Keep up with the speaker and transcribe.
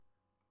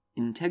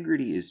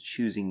Integrity is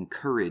choosing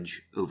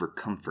courage over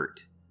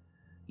comfort.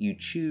 You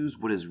choose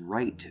what is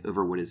right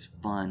over what is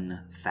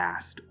fun,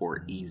 fast,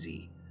 or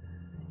easy.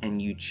 And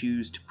you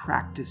choose to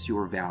practice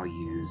your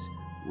values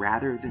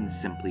rather than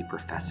simply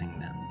professing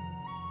them.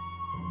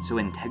 So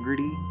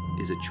integrity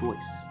is a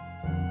choice.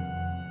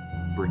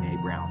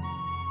 Brené Brown.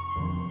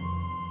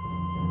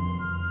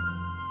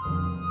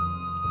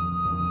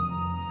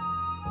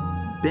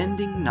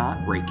 Bending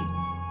Not Breaking,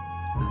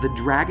 The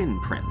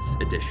Dragon Prince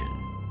Edition.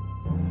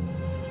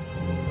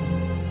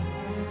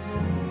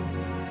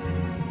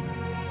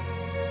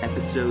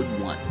 Episode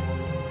 1,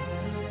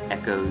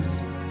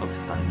 Echoes of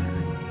Thunder.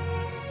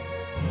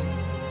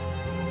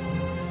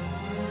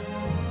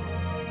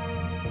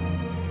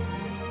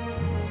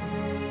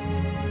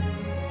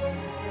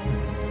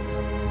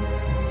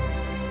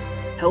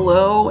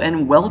 Hello,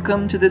 and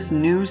welcome to this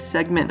new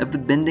segment of the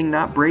Bending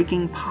Not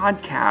Breaking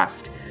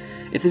podcast.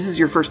 If this is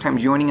your first time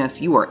joining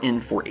us, you are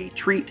in for a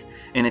treat,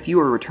 and if you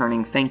are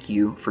returning, thank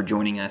you for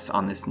joining us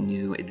on this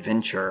new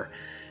adventure.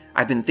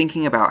 I've been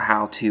thinking about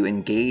how to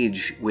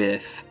engage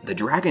with the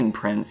Dragon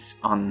Prince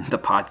on the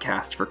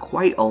podcast for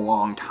quite a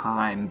long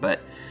time,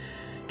 but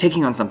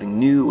taking on something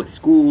new with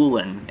school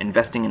and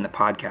investing in the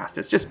podcast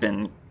has just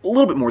been a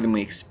little bit more than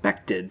we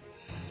expected.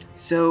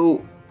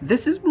 So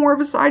this is more of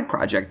a side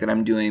project that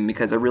I'm doing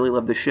because I really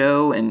love the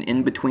show, and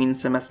in between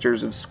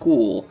semesters of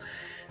school,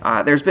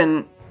 there's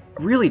been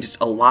really just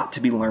a lot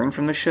to be learned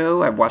from the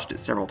show. I've watched it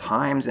several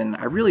times, and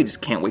I really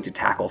just can't wait to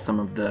tackle some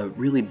of the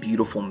really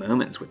beautiful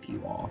moments with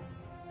you all.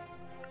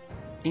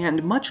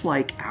 And much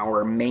like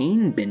our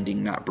main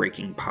Bending Not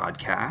Breaking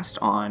podcast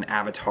on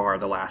Avatar: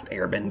 The Last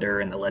Airbender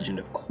and The Legend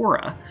of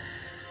Korra,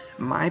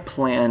 my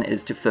plan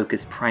is to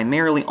focus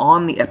primarily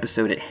on the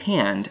episode at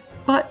hand,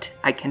 but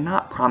I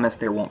cannot promise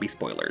there won't be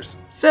spoilers.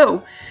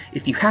 So,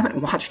 if you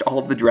haven't watched all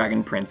of The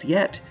Dragon Prince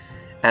yet,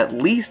 at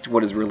least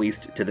what is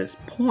released to this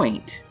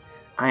point,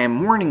 I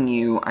am warning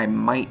you I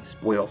might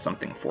spoil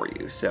something for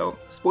you. So,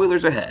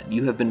 spoilers ahead,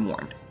 you have been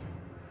warned.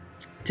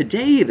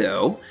 Today,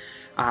 though,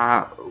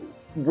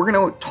 we're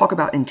going to talk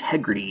about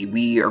integrity.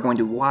 We are going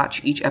to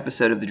watch each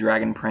episode of The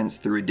Dragon Prince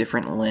through a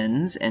different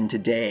lens, and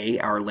today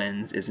our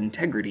lens is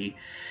integrity.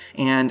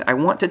 And I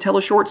want to tell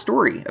a short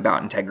story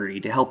about integrity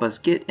to help us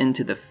get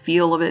into the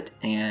feel of it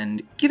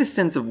and get a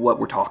sense of what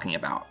we're talking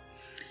about.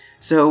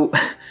 So,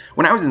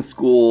 when I was in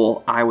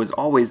school, I was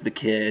always the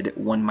kid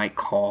one might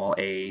call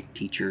a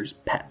teacher's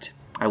pet.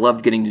 I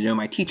loved getting to know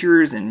my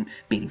teachers and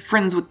being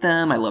friends with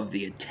them. I loved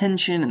the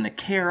attention and the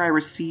care I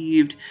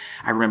received.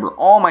 I remember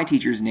all my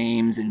teachers'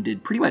 names and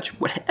did pretty much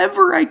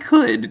whatever I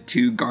could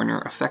to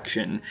garner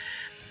affection.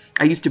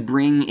 I used to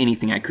bring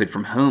anything I could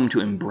from home to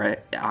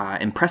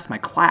impress my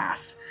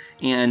class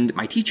and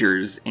my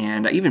teachers,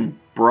 and I even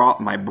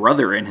brought my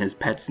brother and his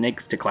pet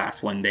snakes to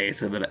class one day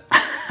so that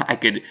I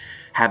could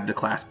have the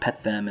class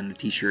pet them and the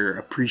teacher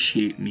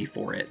appreciate me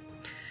for it.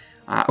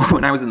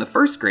 When I was in the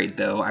first grade,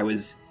 though, I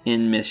was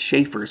in Miss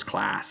Schaefer's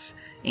class,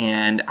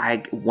 and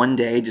I one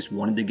day just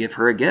wanted to give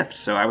her a gift.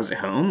 So I was at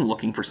home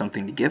looking for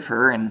something to give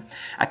her, and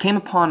I came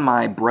upon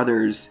my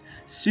brother's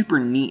super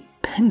neat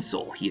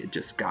pencil he had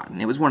just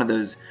gotten. It was one of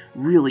those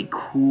really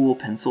cool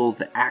pencils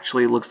that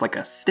actually looks like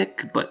a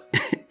stick, but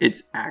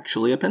it's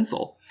actually a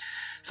pencil.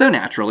 So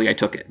naturally, I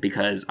took it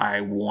because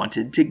I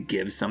wanted to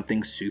give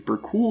something super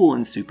cool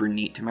and super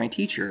neat to my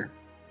teacher.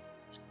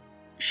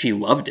 She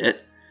loved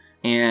it,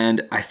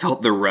 and I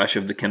felt the rush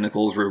of the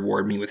chemicals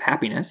reward me with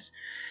happiness,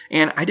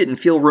 and I didn't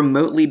feel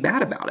remotely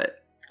bad about it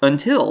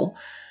until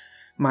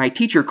my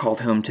teacher called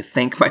home to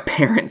thank my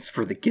parents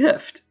for the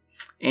gift,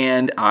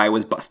 and I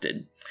was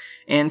busted.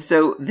 And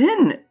so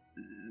then,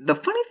 the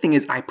funny thing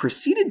is I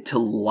proceeded to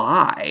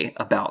lie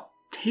about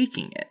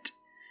taking it.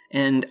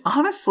 And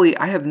honestly,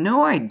 I have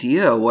no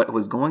idea what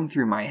was going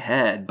through my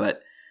head,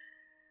 but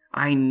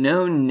I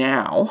know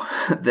now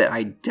that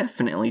I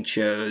definitely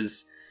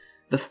chose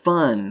the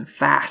fun,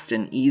 fast,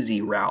 and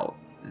easy route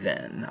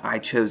then. I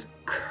chose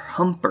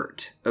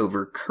comfort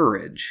over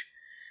courage.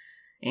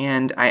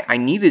 And I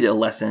needed a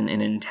lesson in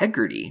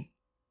integrity.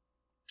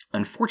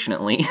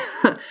 Unfortunately,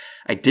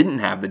 I didn't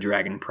have the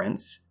Dragon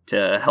Prince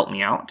to help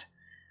me out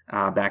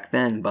back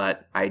then,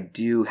 but I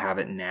do have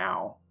it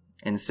now.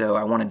 And so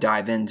I want to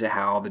dive into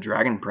how the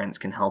Dragon Prince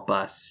can help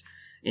us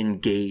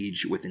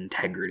engage with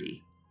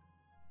integrity.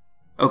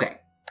 Okay.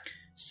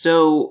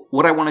 So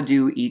what I want to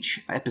do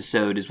each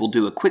episode is we'll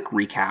do a quick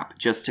recap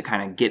just to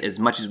kind of get as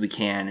much as we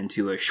can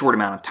into a short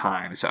amount of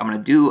time. So I'm going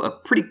to do a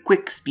pretty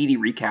quick, speedy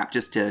recap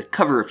just to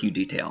cover a few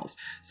details.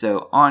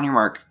 So on your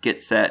mark,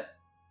 get set,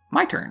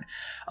 my turn.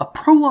 A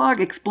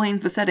prologue explains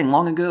the setting.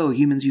 Long ago,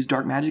 humans used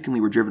dark magic and we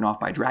were driven off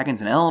by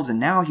dragons and elves, and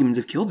now humans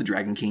have killed the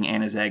Dragon King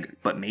and his egg,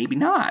 but maybe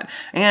not.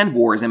 And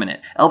war is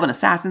imminent. Elven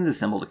assassins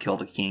assemble to kill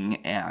the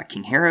king,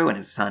 King Harrow and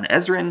his son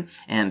Ezran,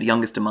 and the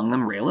youngest among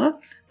them, Rayla,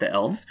 the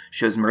elves,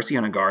 shows mercy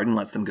on a guard and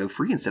lets them go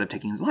free instead of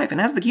taking his life.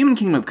 And as the human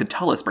kingdom of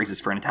Catullus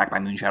braces for an attack by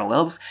Moonshadow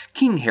elves,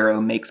 King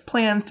Harrow makes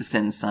plans to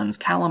send sons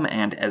Callum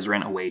and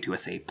Ezran away to a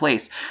safe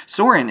place.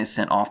 Soren is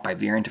sent off by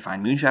Viren to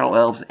find Moonshadow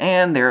elves,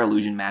 and their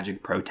illusion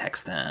magic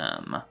protects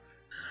them.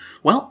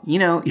 Well,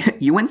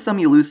 you win some,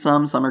 you lose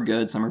some. Some are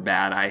good, some are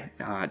bad.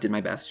 I did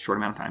my best, short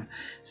amount of time.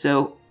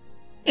 So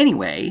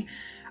anyway,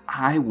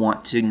 I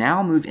want to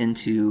now move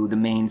into the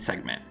main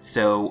segment.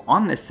 So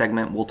on this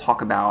segment, we'll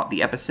talk about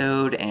the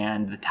episode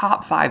and the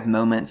top 5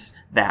 moments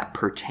that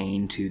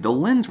pertain to the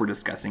lens we're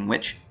discussing,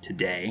 which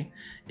today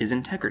is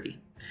integrity.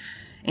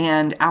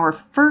 And our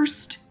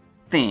first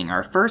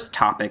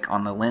topic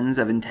on the lens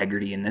of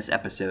integrity in this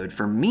episode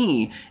for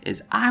me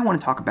is I want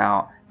to talk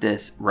about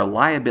this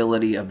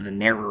reliability of the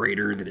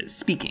narrator that is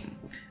speaking,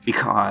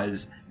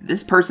 because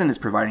this person is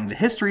providing the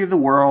history of the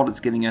world,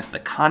 it's giving us the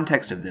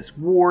context of this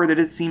war that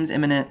it seems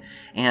imminent,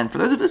 and for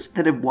those of us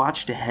that have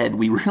watched ahead,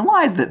 we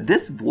realize that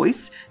this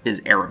voice is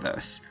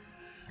Erebos.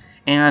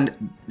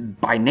 And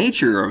by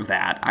nature of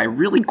that, I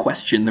really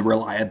question the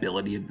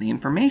reliability of the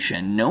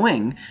information,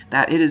 knowing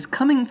that it is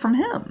coming from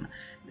him.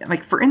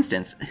 Like, for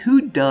instance, who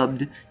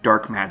dubbed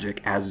dark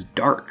magic as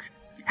dark?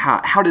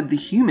 How did the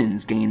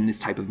humans gain this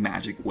type of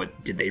magic?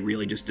 What, did they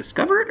really just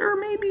discover it? Or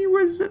maybe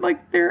was it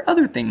like there are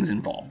other things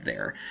involved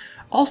there?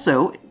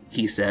 Also,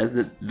 he says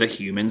that the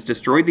humans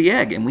destroyed the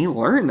egg, and we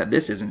learn that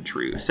this isn't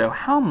true. So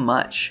how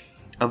much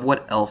of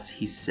what else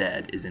he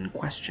said is in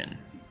question?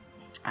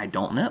 I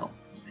don't know.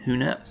 Who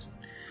knows?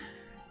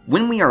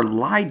 When we are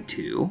lied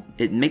to,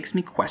 it makes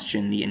me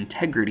question the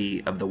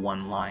integrity of the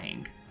one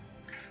lying.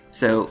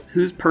 So,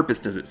 whose purpose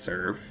does it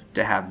serve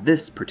to have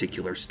this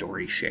particular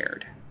story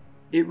shared?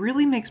 It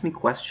really makes me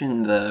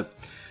question the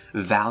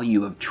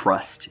value of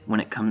trust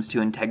when it comes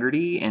to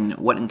integrity, and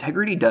what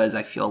integrity does,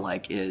 I feel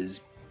like, is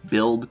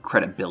build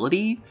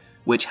credibility,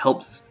 which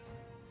helps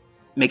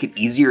make it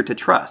easier to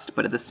trust.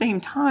 But at the same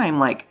time,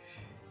 like,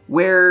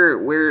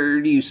 where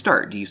do you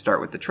start? Do you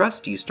start with the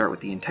trust? Do you start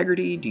with the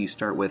integrity?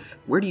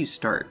 Where do you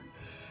start?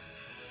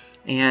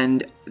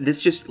 And this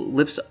just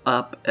lifts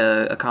up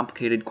a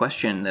complicated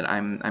question that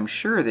I'm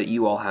sure that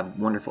you all have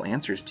wonderful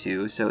answers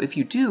to. So if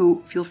you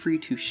do, feel free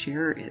to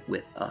share it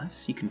with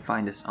us. You can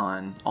find us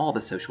on all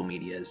the social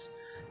medias,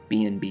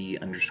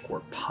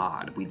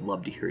 BNB_pod. We'd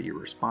love to hear your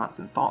response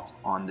and thoughts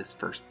on this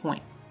first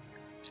point.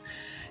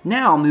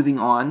 Now, moving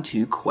on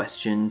to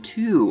question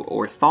 2,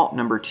 or thought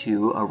number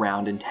 2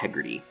 around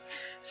integrity.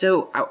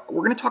 So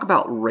we're going to talk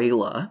about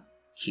Rayla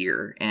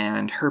here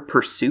and her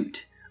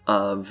pursuit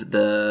of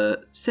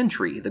the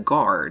sentry, the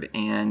guard,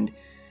 and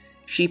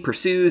she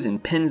pursues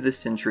and pins the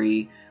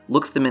sentry,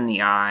 looks them in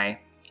the eye,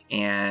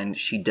 and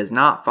she does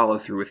not follow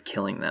through with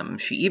killing them.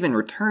 She even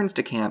returns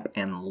to camp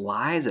and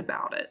lies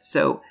about it.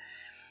 So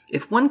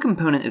if one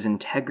component is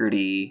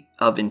integrity,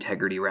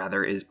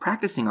 is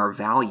practicing our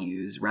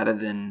values rather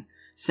than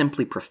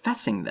simply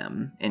professing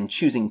them and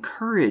choosing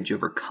courage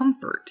over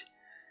comfort,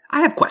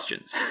 I have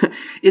questions.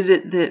 Is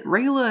it that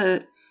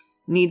Rayla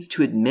needs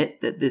to admit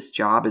that this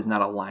job is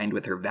not aligned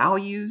with her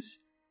values?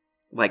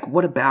 Like,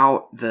 what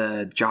about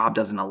the job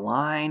doesn't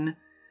align?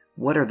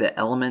 What are the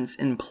elements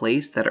in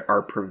place that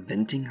are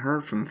preventing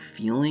her from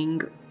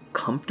feeling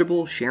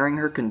comfortable sharing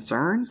her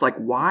concerns? Like,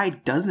 why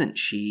doesn't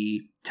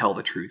she tell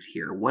the truth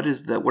here? What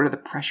are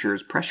the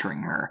pressures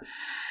pressuring her?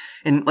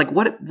 And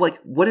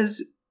what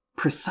is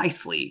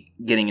precisely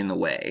getting in the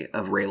way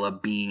of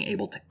Rayla being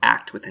able to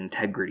act with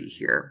integrity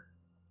here?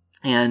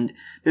 And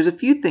there's a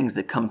few things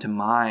that come to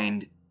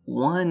mind.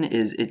 One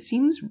is, it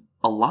seems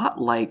a lot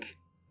like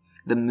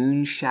the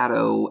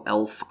Moonshadow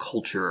elf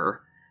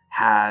culture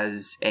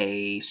has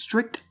a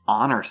strict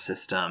honor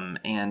system,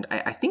 and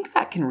I think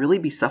that can really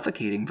be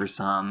suffocating for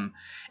some.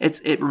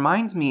 It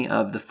reminds me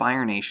of the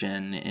Fire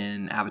Nation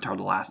in Avatar: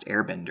 The Last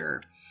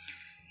Airbender.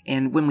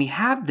 And when we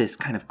have this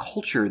kind of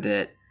culture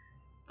that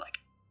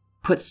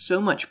puts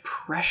so much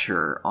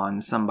pressure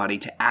on somebody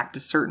to act a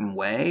certain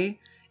way,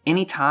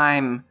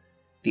 anytime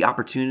the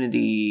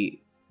opportunity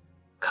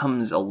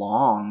comes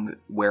along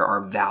where our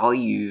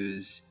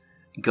values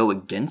go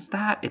against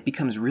that, it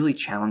becomes really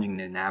challenging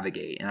to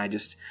navigate. And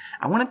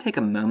I want to take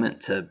a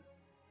moment to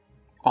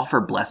offer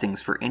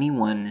blessings for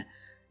anyone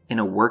in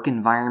a work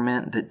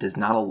environment that does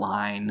not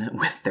align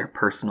with their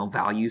personal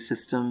value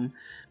system,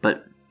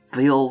 but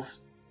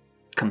feels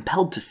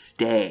compelled to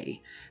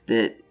stay.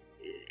 That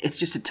it's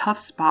just a tough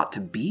spot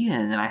to be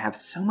in, and I have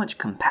so much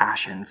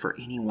compassion for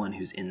anyone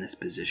who's in this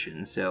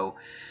position. So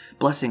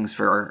blessings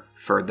for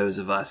those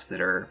of us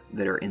that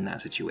are in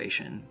that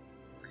situation.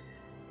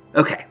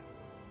 Okay,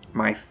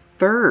 my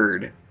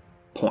third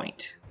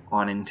point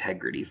on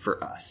integrity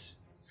for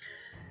us.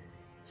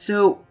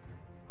 So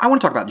I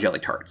want to talk about jelly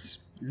tarts.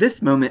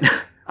 This moment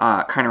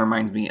kind of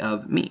reminds me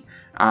of me.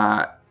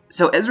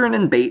 So Ezran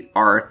and Bait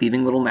are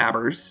thieving little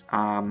nabbers.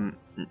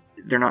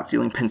 They're not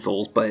stealing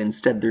pencils, but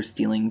instead they're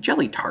stealing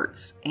jelly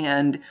tarts.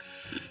 And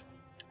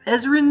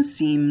Ezran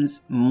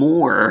seems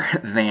more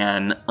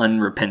than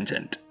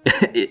unrepentant.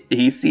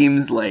 He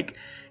seems like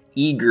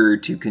eager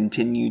to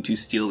continue to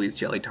steal these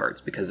jelly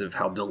tarts because of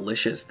how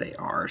delicious they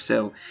are.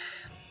 So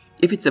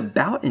if it's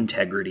about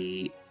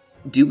integrity,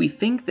 do we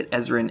think that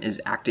Ezran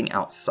is acting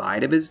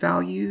outside of his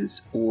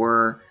values,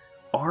 or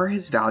are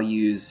his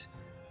values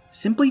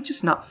simply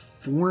just not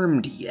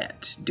formed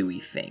yet, do we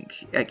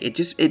think?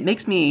 It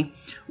makes me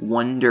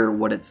wonder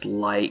what it's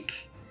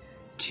like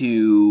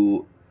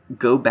to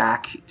go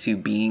back to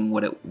being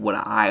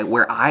where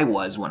I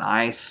was when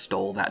I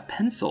stole that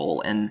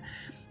pencil, and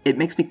it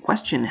makes me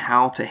question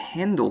how to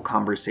handle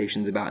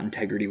conversations about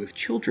integrity with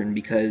children,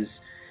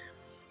 because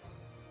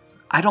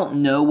I don't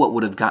know what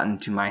would have gotten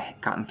through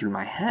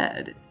my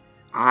head.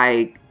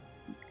 I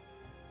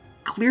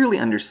clearly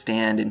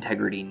understand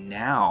integrity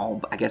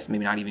now. I guess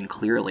maybe not even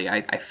clearly.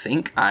 I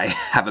think I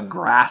have a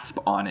grasp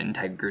on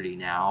integrity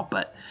now,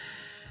 but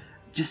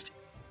just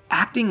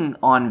acting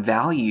on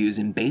values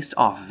and based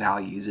off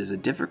values is a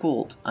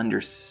difficult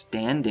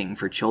understanding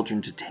for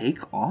children to take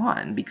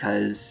on,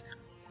 because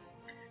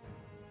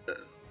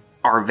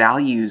our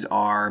values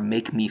are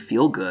make me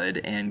feel good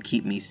and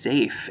keep me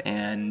safe,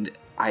 and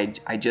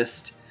I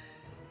just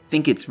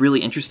think it's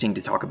really interesting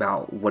to talk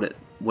about what it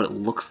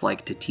looks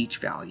like to teach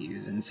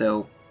values. And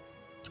so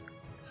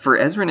for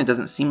Ezran, it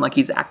doesn't seem like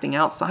he's acting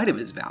outside of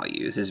his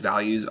values. His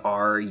values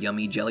are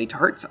yummy jelly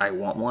tarts. I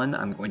want one.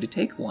 I'm going to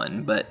take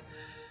one. But,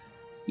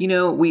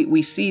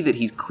 we see that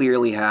he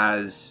clearly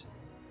has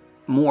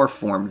more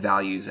formed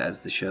values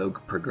as the show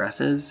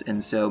progresses.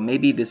 And so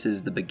maybe this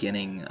is the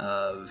beginning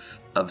of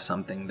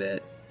something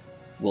that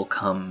will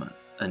come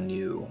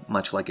anew,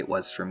 much like it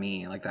was for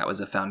me. Like, that was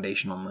a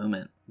foundational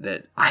moment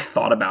that I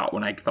thought about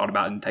when I thought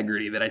about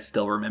integrity that I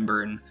still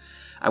remember. And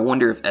I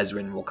wonder if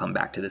Ezran will come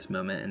back to this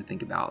moment and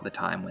think about the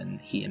time when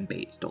he and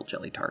Bate stole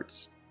jelly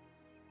tarts.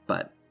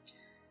 But,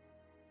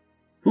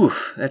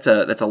 that's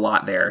a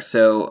lot there.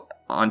 So,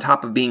 on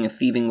top of being a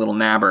thieving little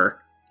nabber,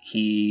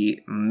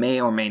 he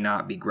may or may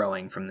not be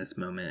growing from this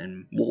moment,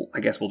 and I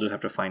guess we'll just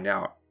have to find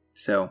out.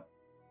 So,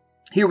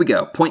 here we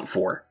go. Point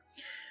 4.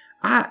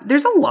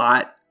 There's a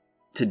lot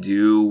to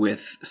do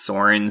with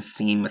Soren's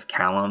scene with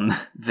Callum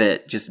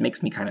that just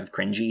makes me kind of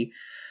cringy.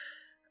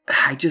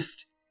 I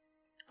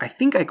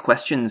think I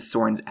question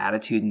Soren's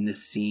attitude in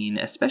this scene,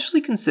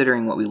 especially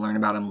considering what we learn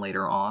about him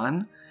later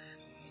on.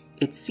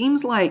 It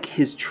seems like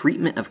his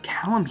treatment of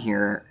Callum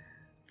here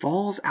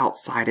falls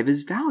outside of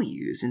his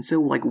values. And so,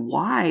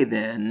 why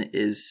then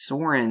is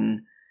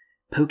Soren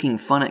poking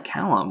fun at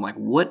Callum?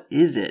 What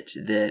is it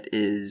that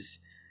is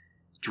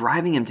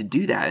driving him to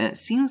do that? And it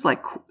seems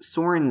like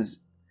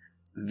Soren's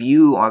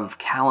view of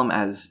Callum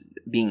as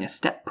being a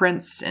step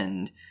prince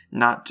and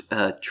not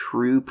a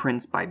true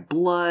prince by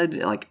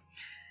blood.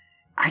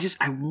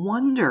 I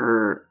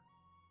wonder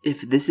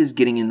if this is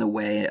getting in the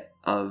way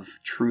of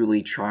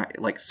truly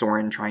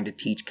Soren trying to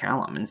teach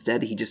Callum.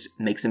 Instead, he just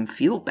makes him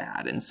feel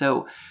bad. And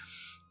so,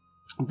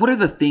 what are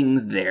the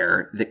things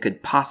there that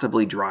could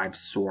possibly drive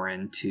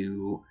Soren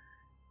to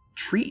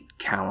treat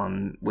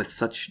Callum with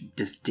such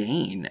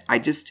disdain?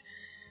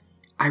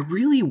 I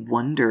really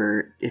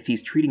wonder if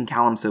he's treating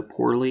Callum so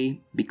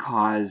poorly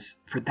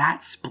because for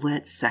that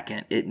split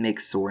second, it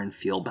makes Soren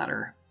feel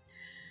better.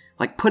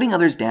 Putting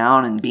others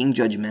down and being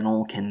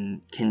judgmental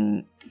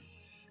can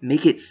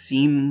make it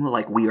seem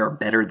like we are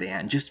better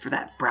than just for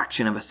that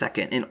fraction of a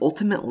second. And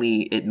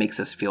ultimately, it makes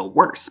us feel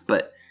worse.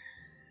 But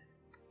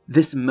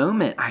this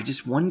moment, I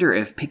just wonder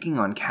if picking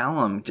on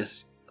Callum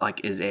just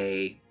is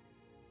a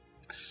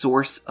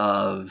source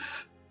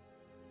of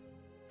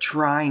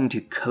trying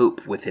to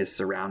cope with his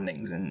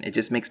surroundings. And it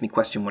just makes me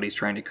question what he's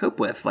trying to cope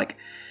with.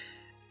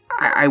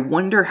 I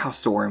wonder how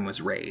Soren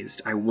was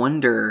raised. I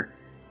wonder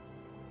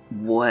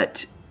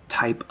what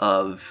type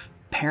of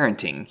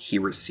parenting he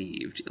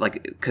received,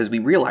 because we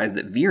realize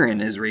that Viren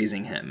is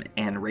raising him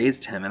and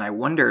raised him, and I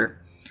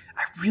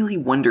really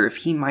wonder if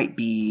he might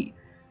be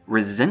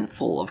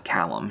resentful of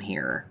Callum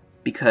here,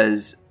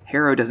 because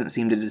Harrow doesn't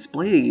seem to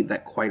display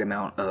that quite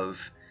amount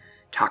of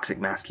toxic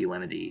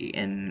masculinity,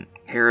 and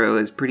Harrow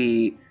is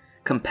pretty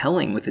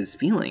compelling with his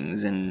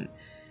feelings, and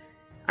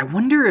I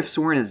wonder if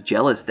Soren is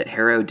jealous that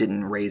Harrow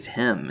didn't raise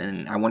him,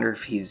 and I wonder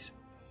if he's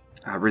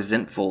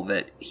resentful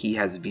that he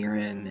has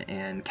Viren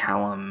and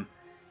Callum,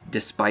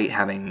 despite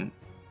having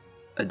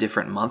a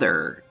different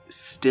mother,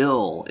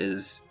 still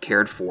is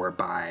cared for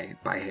by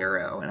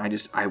Harrow. And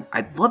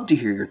I'd love to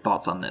hear your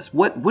thoughts on this.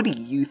 What do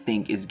you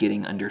think is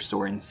getting under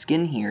Soren's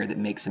skin here that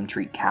makes him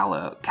treat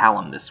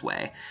Callum this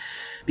way?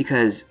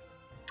 Because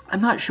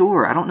I'm not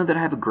sure. I don't know that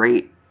I have a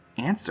great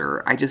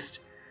answer.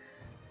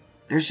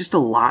 There's just a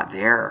lot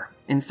there.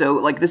 And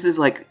so, this is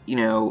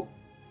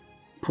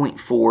point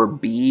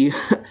 4b,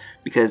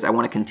 because I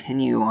want to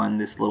continue on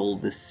this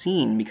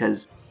scene,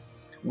 because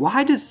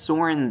why does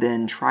Soren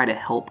then try to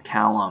help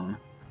Callum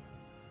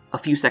a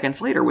few seconds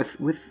later with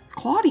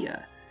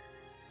Claudia?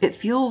 It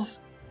feels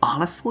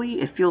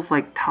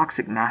like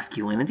toxic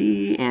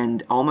masculinity,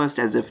 and almost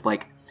as if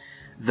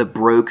the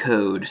bro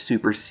code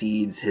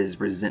supersedes his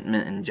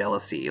resentment and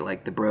jealousy,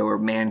 the bro or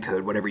man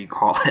code, whatever you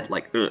call it.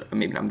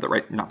 Maybe I'm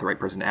not the right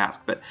person to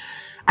ask, but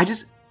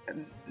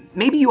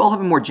maybe you all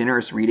have a more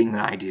generous reading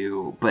than I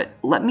do, but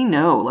let me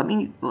know.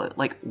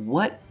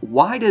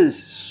 Why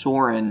does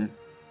Soren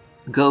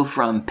go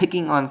from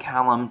picking on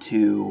Callum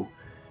to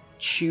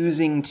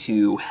choosing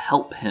to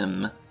help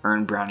him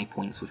earn brownie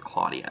points with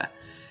Claudia?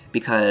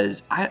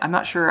 Because I'm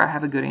not sure I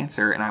have a good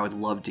answer, and I would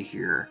love to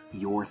hear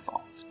your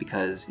thoughts,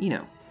 because,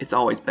 it's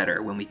always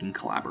better when we can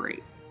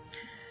collaborate.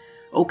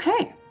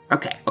 Okay,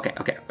 Okay.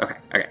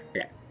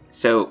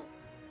 So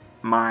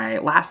my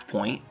last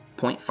point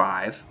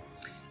 5,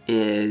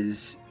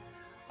 is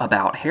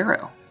about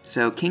Harrow.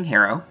 So King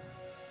Harrow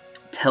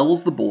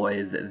tells the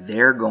boys that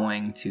they're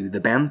going to the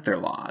Banther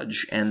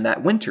Lodge and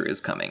that winter is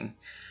coming.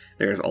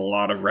 There's a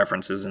lot of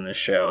references in this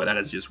show. That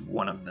is just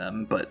one of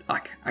them, but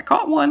I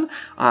caught one.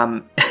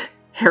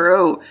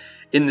 Harrow,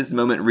 in this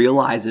moment,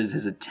 realizes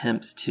his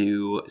attempts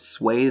to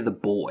sway the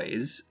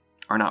boys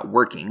are not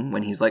working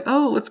when he's like,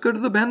 oh, let's go to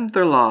the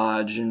Banther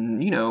Lodge and,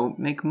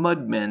 make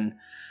mudmen,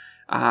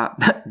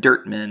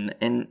 dirtmen,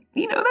 and,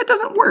 that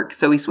doesn't work.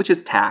 So he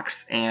switches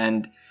tacks,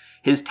 and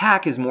his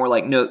tack is more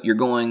like, no, you're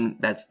going,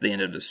 that's the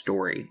end of the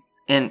story.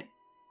 And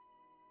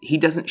he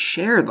doesn't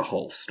share the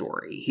whole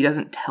story. He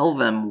doesn't tell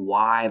them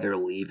why they're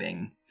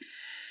leaving.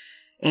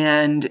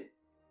 And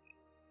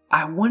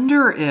I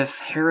wonder if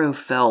Harrow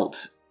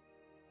felt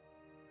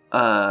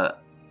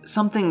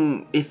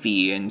something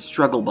iffy and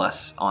struggle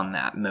bus on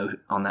that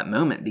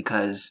moment,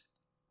 because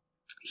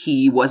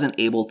he wasn't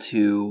able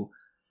to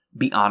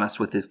be honest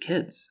with his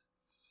kids.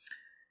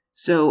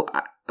 So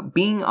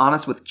being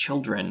honest with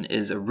children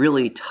is a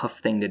really tough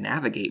thing to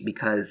navigate,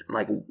 because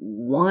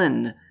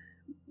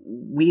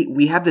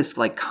we have this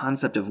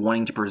concept of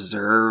wanting to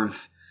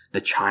preserve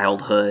the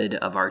childhood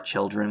of our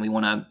children. We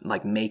want to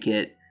make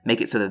it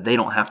so that they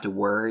don't have to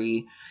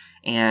worry.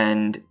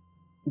 And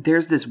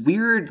there's this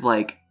weird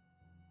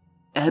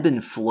ebb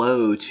and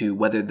flow to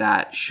whether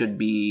that should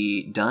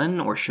be done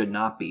or should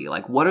not be.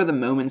 What are the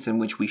moments in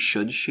which we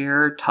should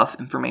share tough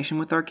information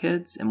with our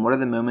kids, and what are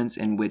the moments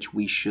in which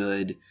we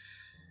should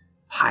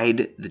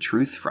hide the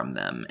truth from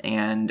them?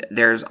 And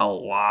there's a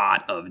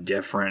lot of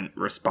different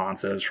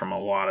responses from a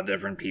lot of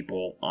different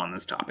people on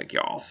this topic,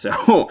 y'all.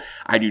 So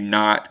I do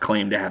not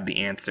claim to have the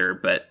answer,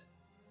 but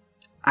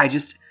I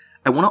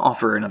want to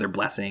offer another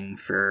blessing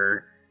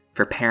for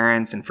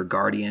parents and for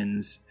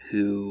guardians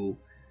who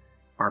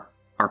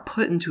are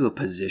put into a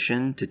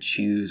position to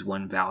choose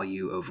one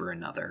value over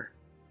another.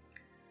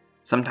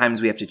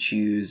 Sometimes we have to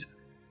choose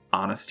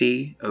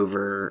honesty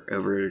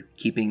over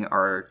keeping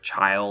our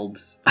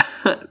child's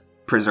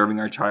preserving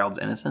our child's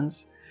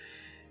innocence.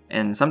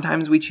 And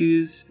sometimes we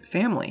choose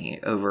family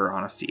over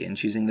honesty, and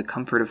choosing the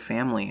comfort of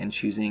family and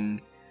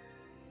choosing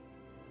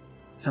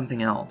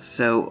something else.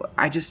 So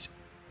I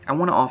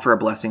want to offer a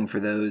blessing for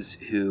those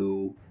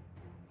who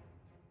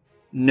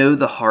know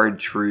the hard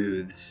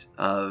truths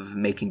of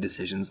making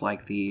decisions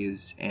like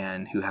these,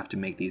 and who have to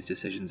make these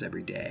decisions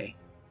every day,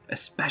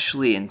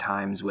 especially in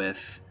times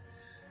with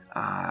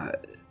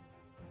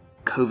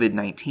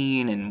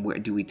COVID-19,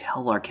 and do we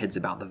tell our kids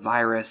about the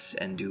virus,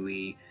 and do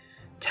we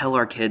tell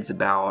our kids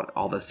about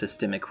all the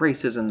systemic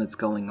racism that's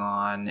going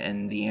on?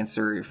 And the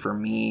answer for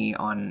me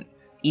on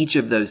each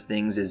of those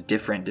things is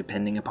different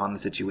depending upon the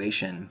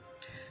situation.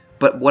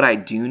 But what I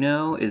do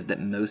know is that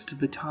most of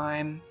the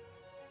time,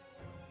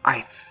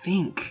 I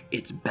think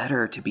it's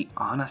better to be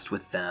honest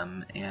with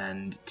them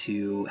and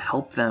to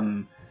help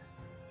them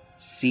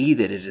see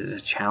that it is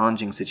a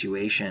challenging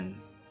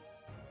situation.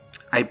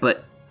 I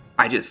don't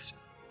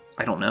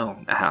know.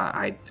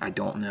 I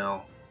don't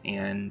know.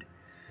 And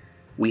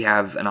we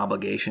have an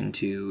obligation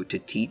to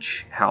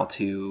teach how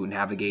to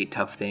navigate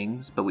tough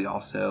things, but we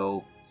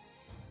also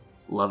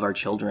love our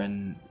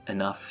children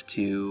enough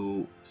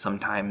to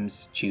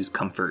sometimes choose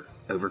comfort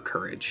over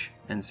courage.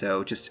 And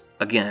so just,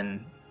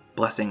 again,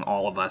 blessing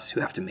all of us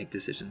who have to make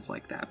decisions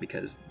like that,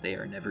 because they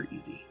are never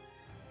easy.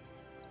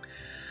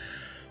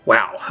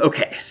 Wow.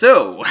 Okay.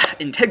 So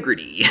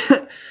integrity.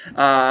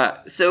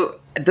 So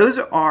those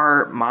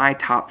are my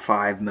top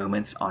 5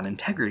 moments on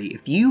integrity.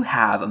 If you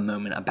have a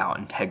moment about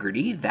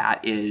integrity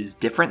that is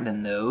different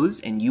than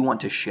those and you want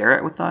to share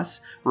it with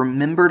us,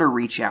 remember to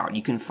reach out.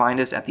 You can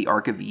find us at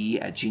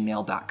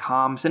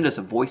thearchofE@gmail.com. Send us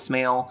a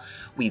voicemail.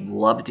 We'd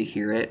love to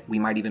hear it. We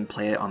might even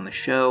play it on the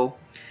show.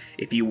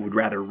 If you would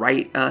rather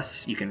write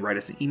us, you can write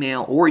us an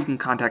email, or you can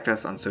contact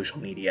us on social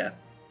media.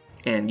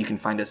 And you can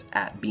find us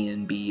at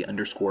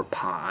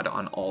BNB_pod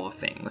on all the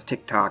things.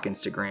 TikTok,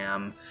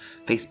 Instagram,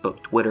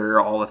 Facebook, Twitter,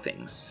 all the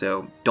things.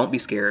 So don't be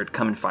scared.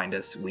 Come and find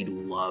us. We'd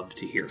love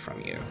to hear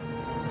from you.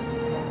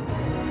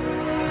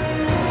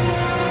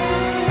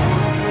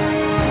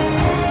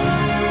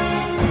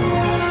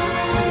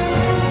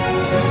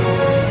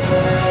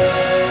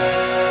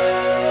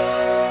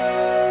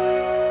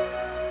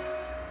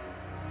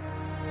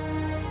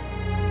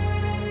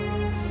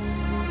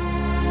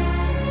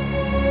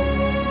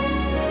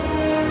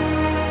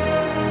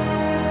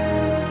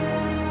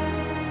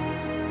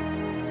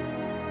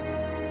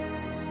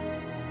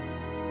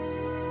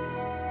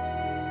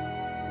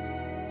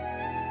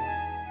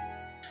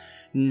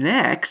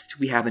 Next,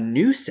 we have a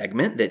new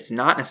segment that's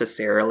not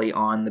necessarily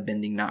on the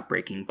Bending Not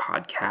Breaking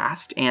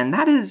podcast, and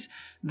that is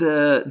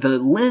the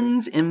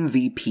Lens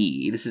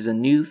MVP. This is a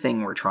new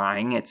thing we're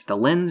trying. It's the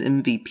Lens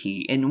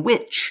MVP, in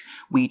which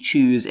we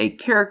choose a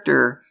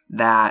character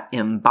that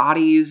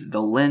embodies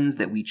the lens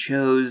that we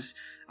chose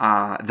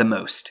the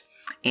most.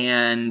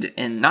 And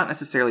not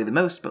necessarily the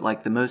most,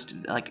 but the most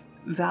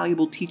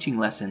valuable teaching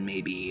lesson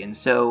maybe. And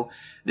so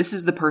this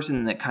is the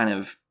person that kind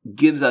of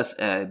gives us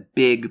a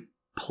big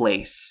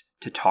place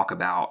to talk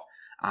about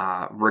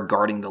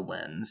regarding the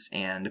lens,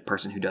 and a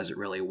person who does it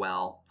really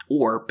well.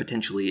 Or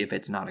potentially, if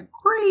it's not a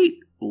great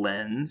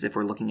lens, if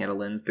we're looking at a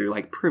lens through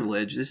like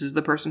privilege, this is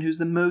the person who's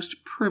the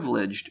most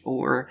privileged,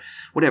 or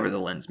whatever the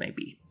lens may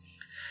be.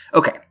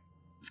 Okay,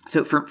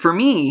 so for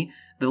me,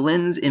 the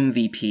lens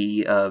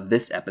MVP of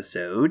this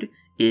episode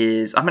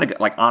is, I'm going to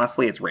go, like,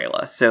 honestly, it's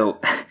Rayla.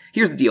 So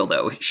here's the deal,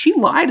 though. She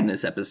lied in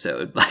this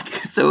episode.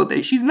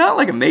 She's not,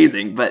 like,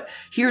 amazing, but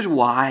here's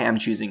why I'm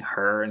choosing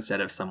her instead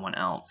of someone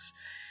else.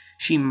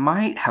 She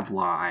might have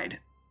lied,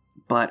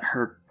 but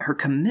her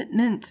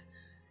commitment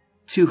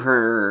to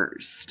her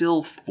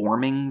still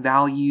forming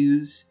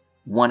values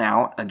won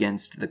out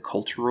against the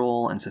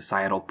cultural and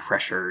societal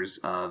pressures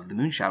of the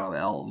Moonshadow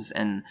Elves.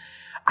 And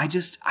I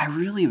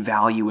really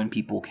value when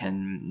people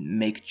can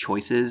make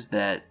choices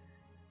that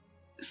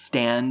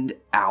stand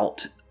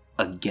out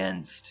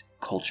against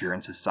culture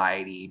and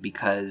society,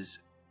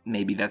 because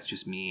maybe that's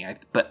just me.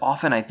 But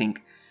often I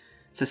think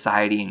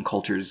society and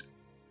cultures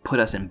put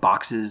us in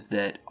boxes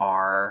that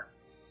are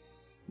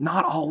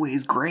not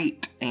always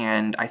great.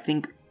 And I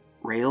think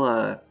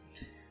Rayla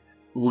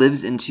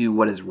lives into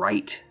what is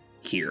right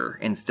here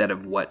instead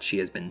of what she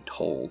has been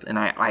told. And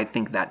I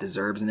think that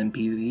deserves an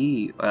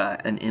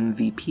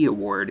MVP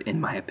award, in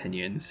my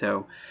opinion.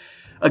 So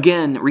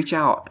again, reach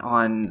out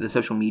on the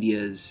social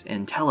medias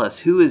and tell us,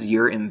 who is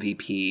your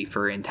MVP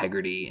for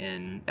integrity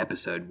in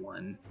episode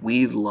 1.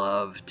 We'd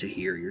love to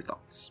hear your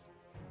thoughts.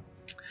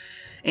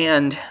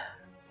 And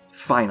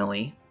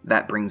finally,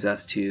 that brings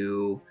us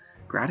to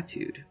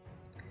gratitude.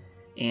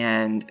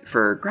 And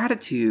for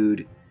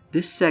gratitude,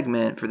 this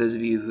segment, for those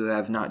of you who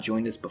have not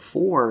joined us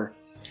before,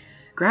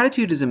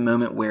 gratitude is a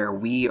moment where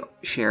we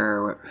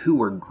share who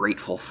we're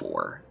grateful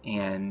for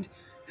and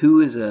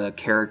who is a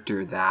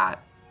character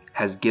that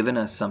has given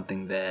us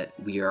something that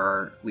we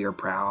are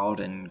proud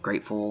and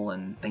grateful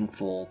and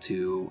thankful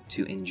to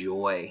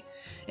enjoy.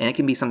 And it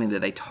can be something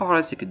that they taught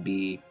us. It could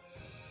be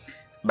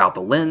about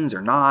the lens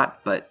or not,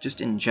 but just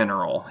in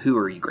general, who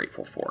are you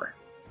grateful for?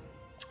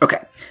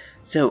 Okay,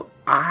 so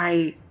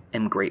I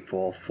am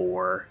grateful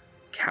for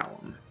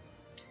Callum.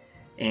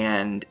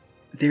 And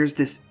there's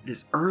this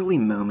early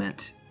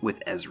moment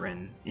with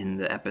Ezran in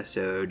the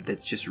episode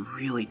that's just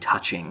really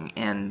touching.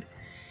 And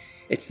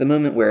it's the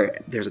moment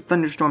where there's a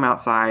thunderstorm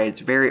outside.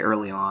 It's very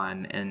early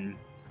on, and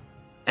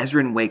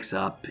Ezran wakes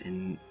up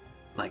and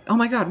like, oh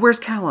my god, where's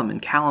Callum? And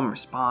Callum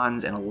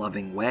responds in a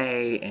loving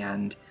way.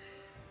 And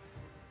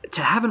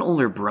to have an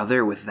older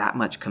brother with that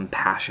much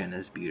compassion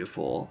is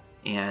beautiful.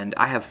 And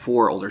I have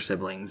 4 older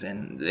siblings,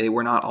 and they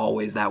were not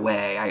always that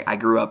way. I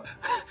grew up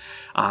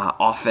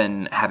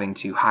often having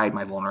to hide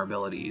my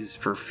vulnerabilities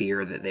for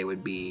fear that they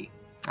would be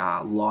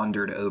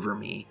laundered over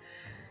me.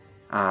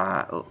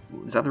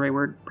 Is that the right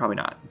word? Probably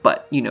not,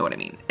 but you know what I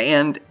mean.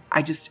 And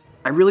I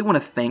really want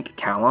to thank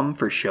Callum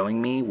for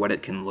showing me what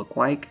it can look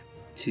like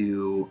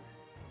to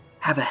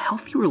have a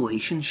healthy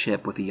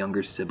relationship with a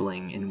younger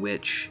sibling in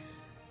which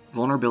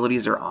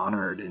vulnerabilities are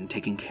honored and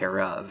taken care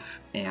of,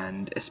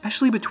 and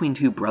especially between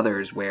 2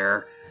 brothers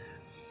where,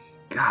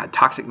 God,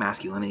 toxic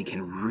masculinity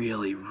can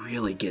really,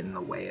 really get in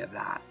the way of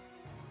that.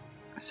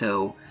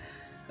 So,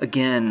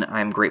 again,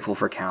 I'm grateful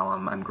for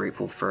Callum, I'm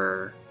grateful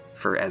for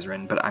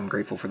Ezran, but I'm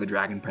grateful for the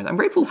Dragon Prince. I'm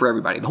grateful for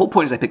everybody. The whole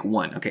point is I pick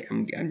one. Okay,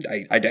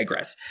 I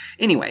digress.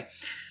 Anyway,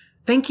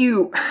 thank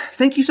you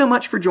so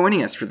much for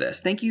joining us for this.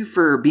 Thank you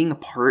for being a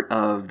part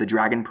of the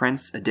Dragon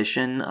Prince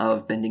edition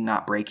of Bending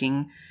Not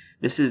Breaking.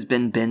 This has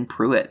been Ben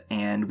Pruitt,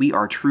 and we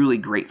are truly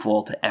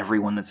grateful to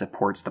everyone that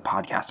supports the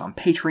podcast on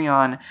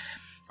Patreon,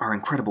 our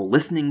incredible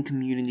listening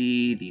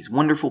community, these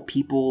wonderful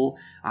people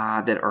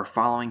that are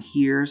following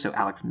here. So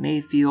Alex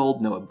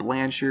Mayfield, Noah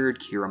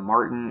Blanchard, Kira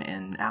Martin,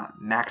 and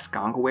Max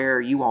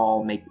Gongware, you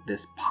all make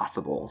this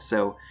possible.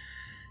 So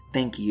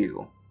thank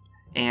you.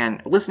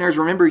 And listeners,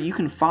 remember, you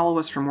can follow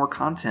us for more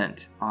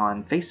content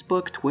on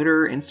Facebook,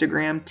 Twitter,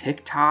 Instagram,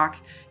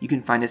 TikTok. You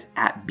can find us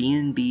at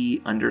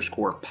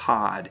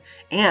BNB_pod.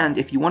 And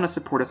if you want to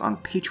support us on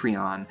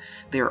Patreon,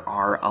 there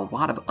are a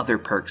lot of other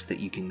perks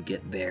that you can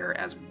get there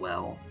as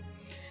well.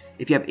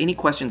 If you have any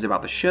questions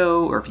about the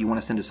show, or if you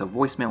want to send us a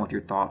voicemail with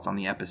your thoughts on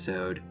the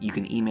episode, you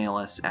can email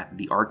us at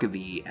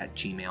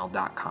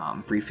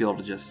thearchive@gmail.com. Free feel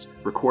to just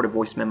record a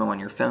voice memo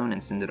on your phone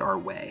and send it our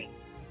way.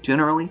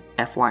 Generally,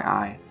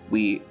 FYI,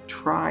 we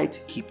try to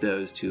keep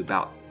those to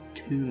about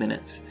 2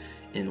 minutes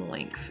in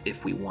length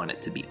if we want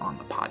it to be on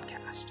the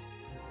podcast.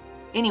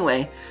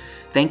 Anyway,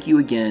 thank you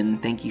again.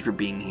 Thank you for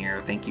being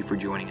here. Thank you for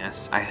joining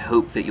us. I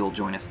hope that you'll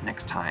join us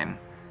next time.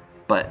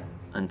 But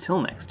until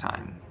next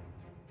time,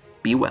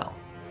 be well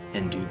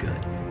and do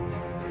good.